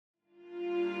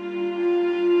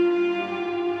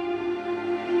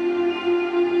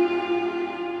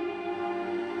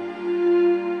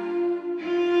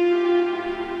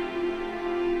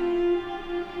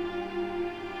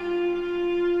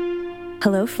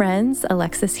Hello, friends.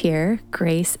 Alexis here.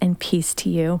 Grace and peace to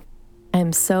you.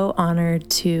 I'm so honored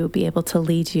to be able to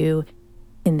lead you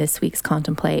in this week's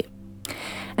Contemplate.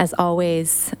 As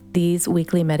always, these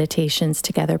weekly meditations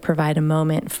together provide a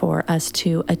moment for us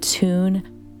to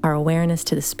attune our awareness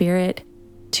to the Spirit,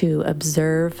 to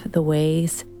observe the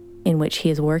ways in which He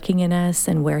is working in us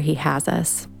and where He has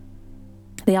us.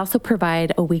 They also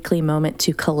provide a weekly moment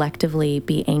to collectively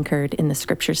be anchored in the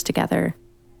Scriptures together.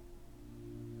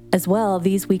 As well,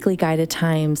 these weekly guided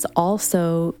times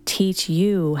also teach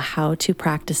you how to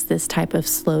practice this type of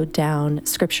slowed down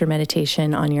scripture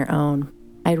meditation on your own.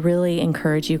 I really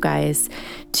encourage you guys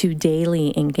to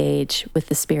daily engage with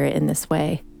the Spirit in this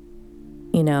way.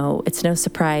 You know, it's no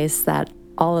surprise that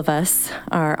all of us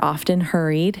are often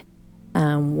hurried.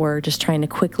 We're just trying to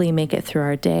quickly make it through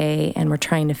our day, and we're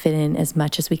trying to fit in as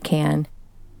much as we can.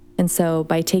 And so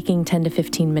by taking 10 to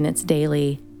 15 minutes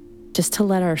daily, just to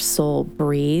let our soul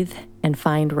breathe and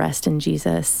find rest in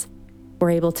Jesus, we're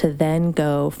able to then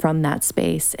go from that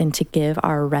space and to give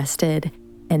our rested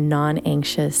and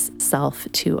non-anxious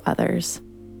self to others.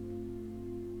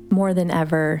 More than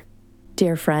ever,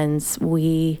 dear friends,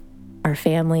 we, our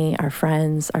family, our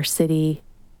friends, our city,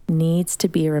 needs to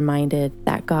be reminded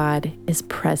that God is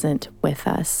present with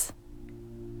us.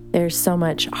 There's so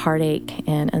much heartache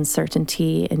and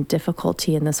uncertainty and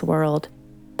difficulty in this world,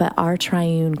 but our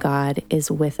triune God is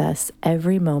with us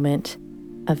every moment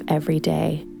of every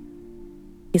day.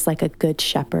 He's like a good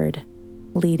shepherd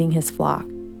leading his flock.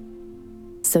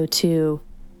 So too,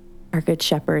 our good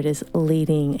shepherd is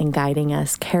leading and guiding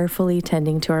us, carefully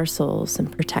tending to our souls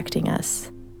and protecting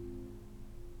us.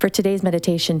 For today's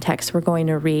meditation text, we're going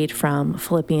to read from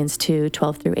Philippians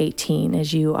 2:12 through 18.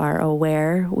 As you are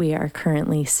aware, we are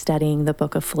currently studying the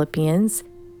book of Philippians.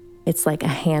 It's like a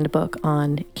handbook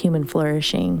on human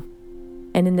flourishing.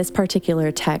 And in this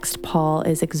particular text, Paul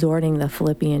is exhorting the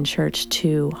Philippian church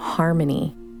to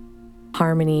harmony.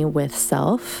 Harmony with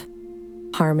self,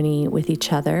 harmony with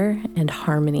each other, and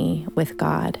harmony with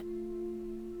God.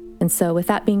 And so with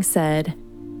that being said,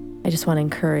 I just want to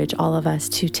encourage all of us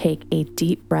to take a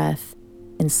deep breath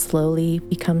and slowly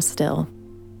become still.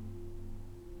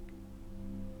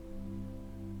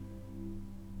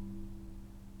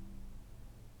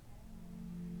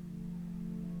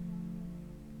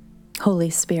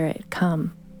 Holy Spirit,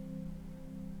 come.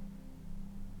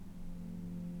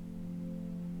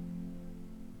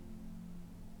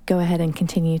 Go ahead and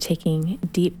continue taking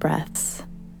deep breaths.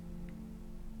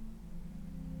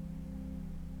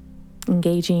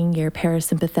 Engaging your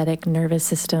parasympathetic nervous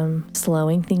system,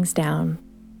 slowing things down.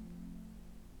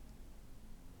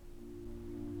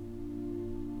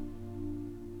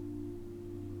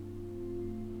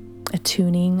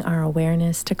 Attuning our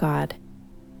awareness to God.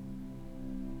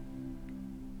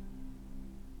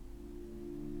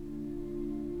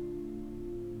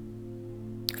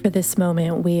 For this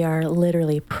moment, we are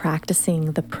literally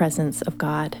practicing the presence of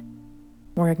God.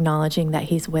 We're acknowledging that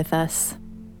He's with us.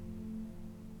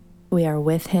 We are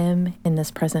with Him in this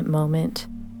present moment.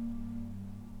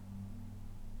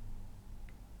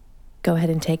 Go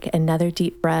ahead and take another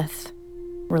deep breath,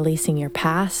 releasing your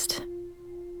past,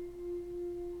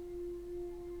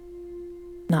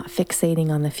 not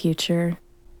fixating on the future,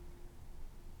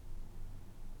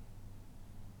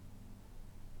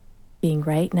 being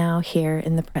right now here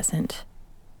in the present.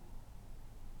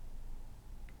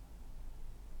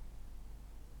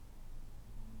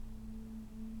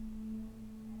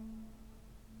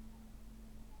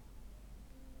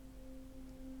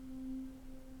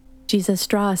 Jesus,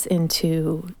 draw us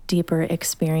into deeper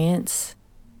experience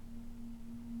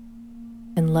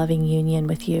and loving union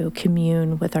with you,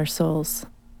 commune with our souls.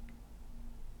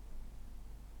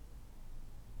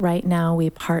 Right now, we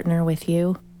partner with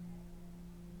you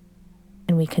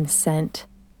and we consent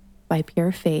by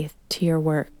pure faith to your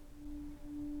work,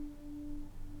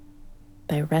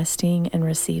 by resting and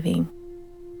receiving.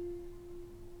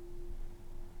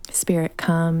 Spirit,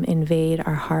 come, invade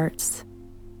our hearts.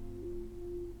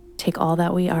 Take all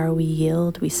that we are, we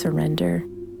yield, we surrender,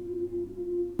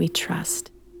 we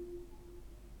trust.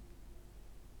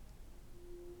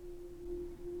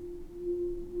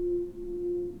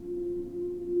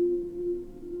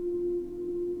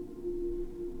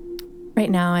 Right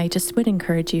now, I just would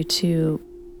encourage you to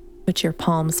put your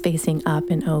palms facing up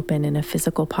and open in a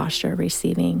physical posture,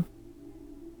 receiving.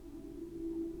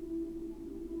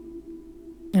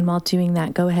 And while doing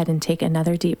that, go ahead and take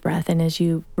another deep breath. And as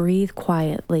you breathe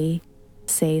quietly,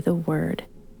 say the word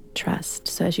trust.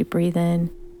 So as you breathe in,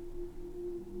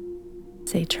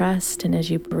 say trust. And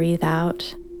as you breathe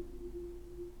out,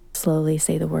 slowly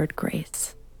say the word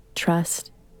grace.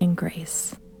 Trust and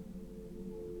grace.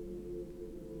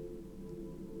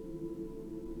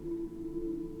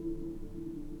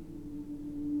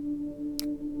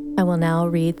 I will now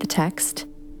read the text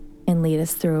and lead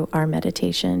us through our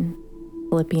meditation,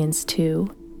 Philippians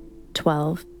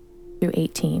 2:12 through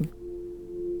 18.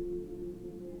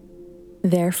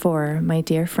 Therefore, my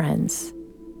dear friends,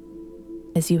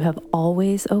 as you have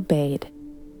always obeyed,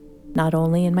 not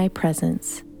only in my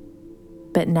presence,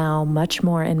 but now much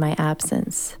more in my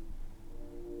absence,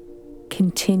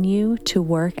 continue to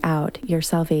work out your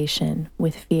salvation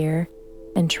with fear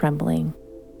and trembling.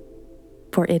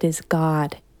 For it is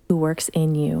God who works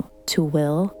in you to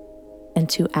will and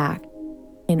to act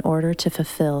in order to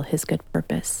fulfill his good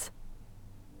purpose.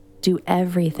 Do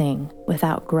everything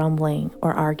without grumbling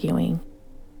or arguing,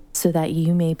 so that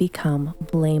you may become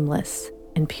blameless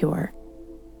and pure,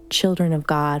 children of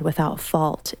God without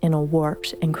fault in a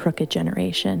warped and crooked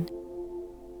generation.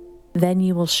 Then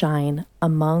you will shine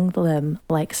among them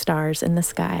like stars in the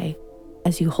sky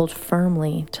as you hold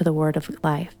firmly to the word of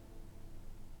life.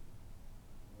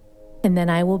 And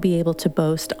then I will be able to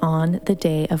boast on the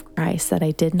day of Christ that I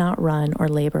did not run or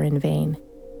labor in vain.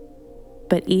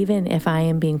 But even if I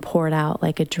am being poured out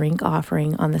like a drink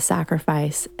offering on the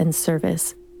sacrifice and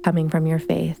service coming from your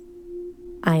faith,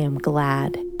 I am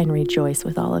glad and rejoice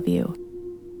with all of you.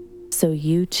 So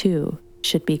you too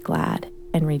should be glad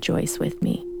and rejoice with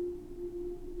me.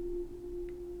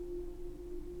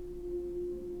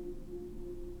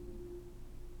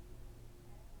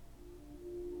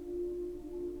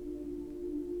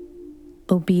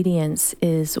 Obedience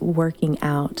is working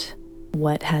out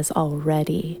what has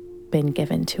already been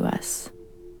given to us.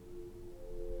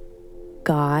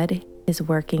 God is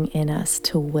working in us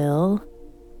to will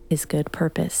his good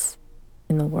purpose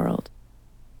in the world.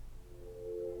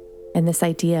 And this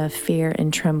idea of fear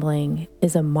and trembling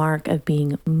is a mark of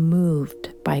being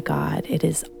moved by God. It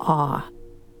is awe.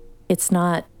 It's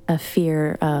not a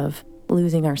fear of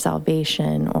losing our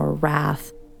salvation or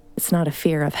wrath. It's not a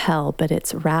fear of hell, but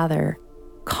it's rather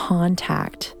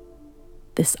contact,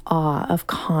 this awe of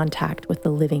contact with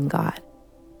the living God.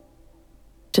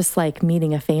 Just like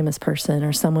meeting a famous person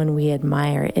or someone we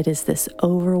admire, it is this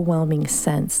overwhelming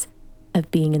sense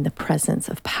of being in the presence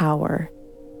of power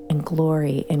and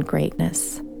glory and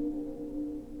greatness.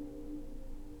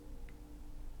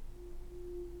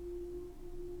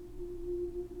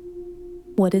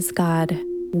 What is God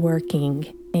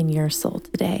working in your soul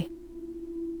today?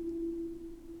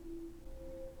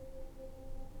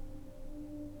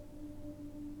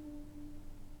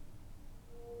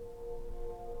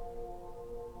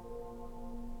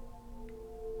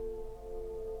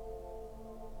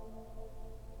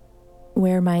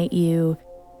 Where might you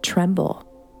tremble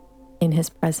in his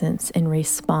presence in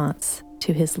response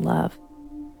to his love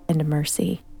and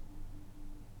mercy?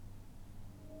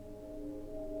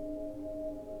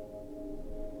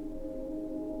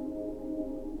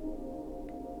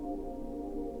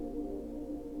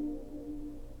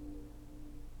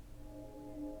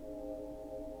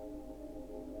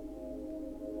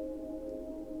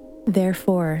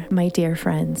 Therefore, my dear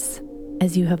friends,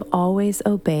 as you have always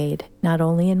obeyed, not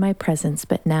only in my presence,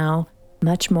 but now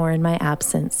much more in my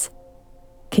absence,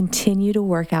 continue to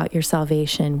work out your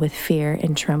salvation with fear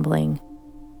and trembling.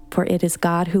 For it is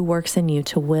God who works in you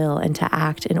to will and to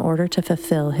act in order to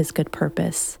fulfill his good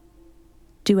purpose.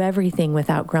 Do everything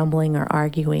without grumbling or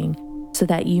arguing, so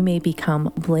that you may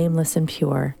become blameless and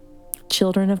pure,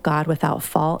 children of God without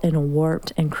fault in a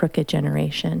warped and crooked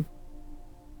generation.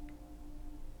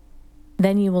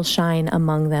 Then you will shine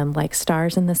among them like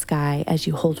stars in the sky as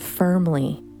you hold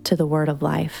firmly to the word of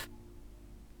life.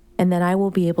 And then I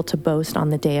will be able to boast on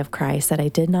the day of Christ that I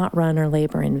did not run or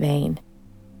labor in vain.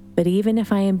 But even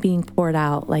if I am being poured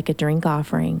out like a drink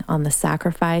offering on the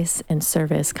sacrifice and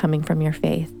service coming from your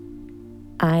faith,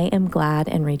 I am glad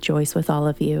and rejoice with all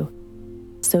of you.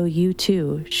 So you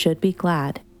too should be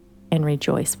glad and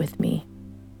rejoice with me.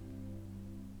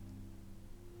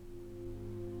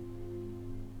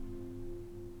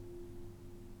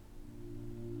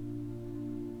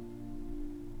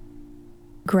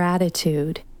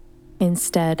 Gratitude,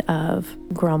 instead of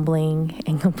grumbling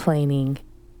and complaining,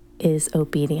 is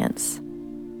obedience.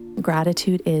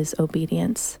 Gratitude is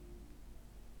obedience.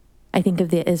 I think of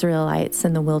the Israelites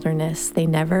in the wilderness. They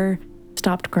never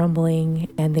stopped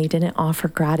grumbling and they didn't offer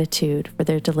gratitude for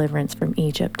their deliverance from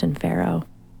Egypt and Pharaoh.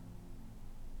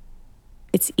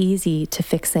 It's easy to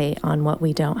fixate on what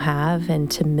we don't have and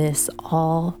to miss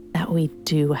all that we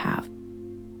do have.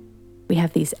 We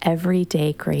have these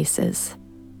everyday graces.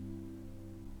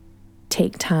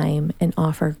 Take time and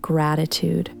offer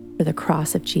gratitude for the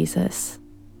cross of Jesus,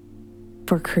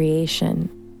 for creation,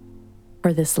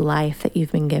 for this life that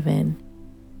you've been given,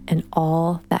 and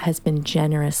all that has been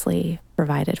generously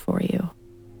provided for you.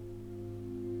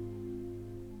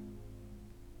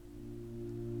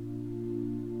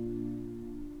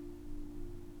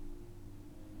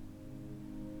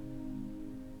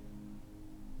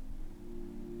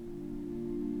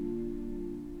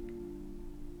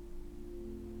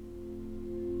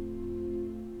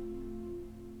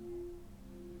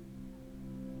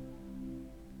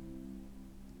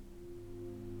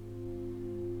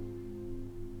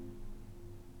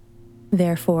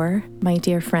 Therefore, my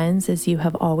dear friends, as you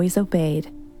have always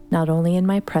obeyed, not only in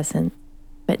my presence,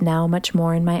 but now much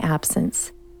more in my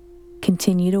absence,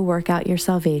 continue to work out your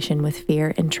salvation with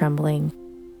fear and trembling,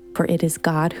 for it is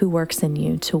God who works in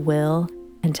you to will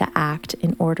and to act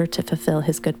in order to fulfill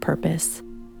his good purpose.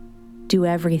 Do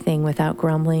everything without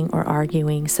grumbling or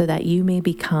arguing, so that you may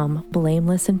become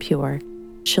blameless and pure,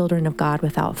 children of God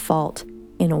without fault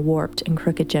in a warped and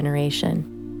crooked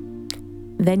generation.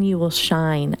 Then you will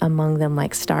shine among them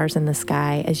like stars in the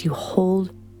sky as you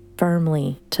hold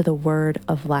firmly to the word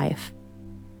of life.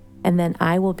 And then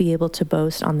I will be able to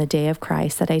boast on the day of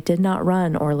Christ that I did not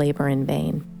run or labor in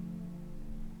vain.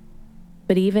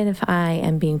 But even if I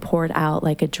am being poured out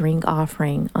like a drink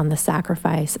offering on the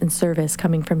sacrifice and service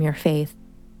coming from your faith,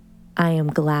 I am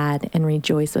glad and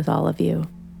rejoice with all of you.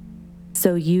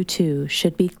 So you too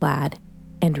should be glad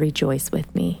and rejoice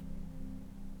with me.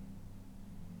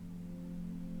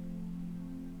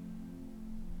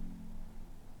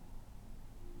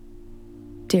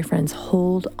 Dear friends,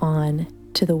 hold on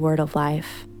to the word of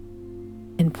life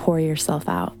and pour yourself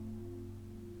out.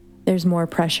 There's more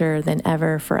pressure than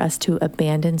ever for us to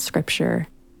abandon Scripture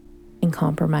and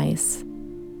compromise.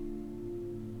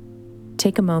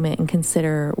 Take a moment and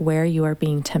consider where you are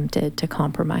being tempted to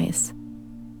compromise.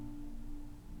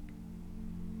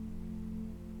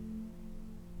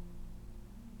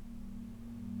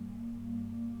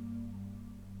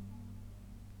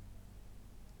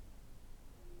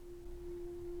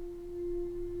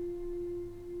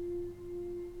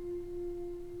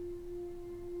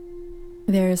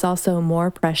 There is also more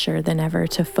pressure than ever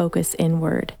to focus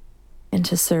inward and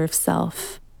to serve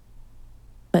self.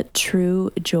 But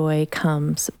true joy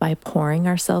comes by pouring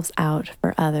ourselves out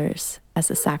for others as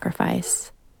a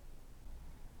sacrifice.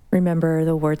 Remember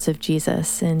the words of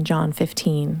Jesus in John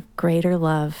 15, "Greater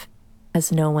love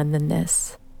has no one than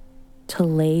this, to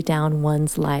lay down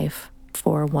one's life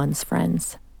for one's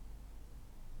friends."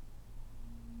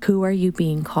 Who are you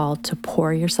being called to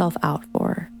pour yourself out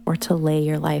for or to lay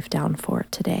your life down for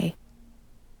today?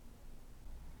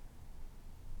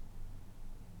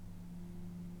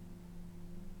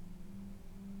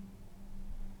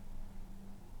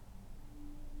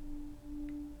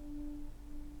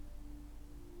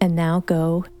 And now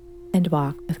go and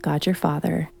walk with God your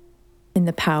Father in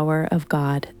the power of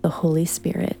God the Holy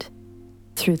Spirit,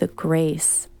 through the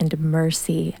grace and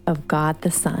mercy of God the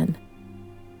Son,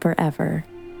 forever.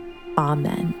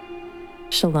 Amen.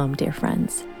 Shalom, dear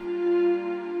friends.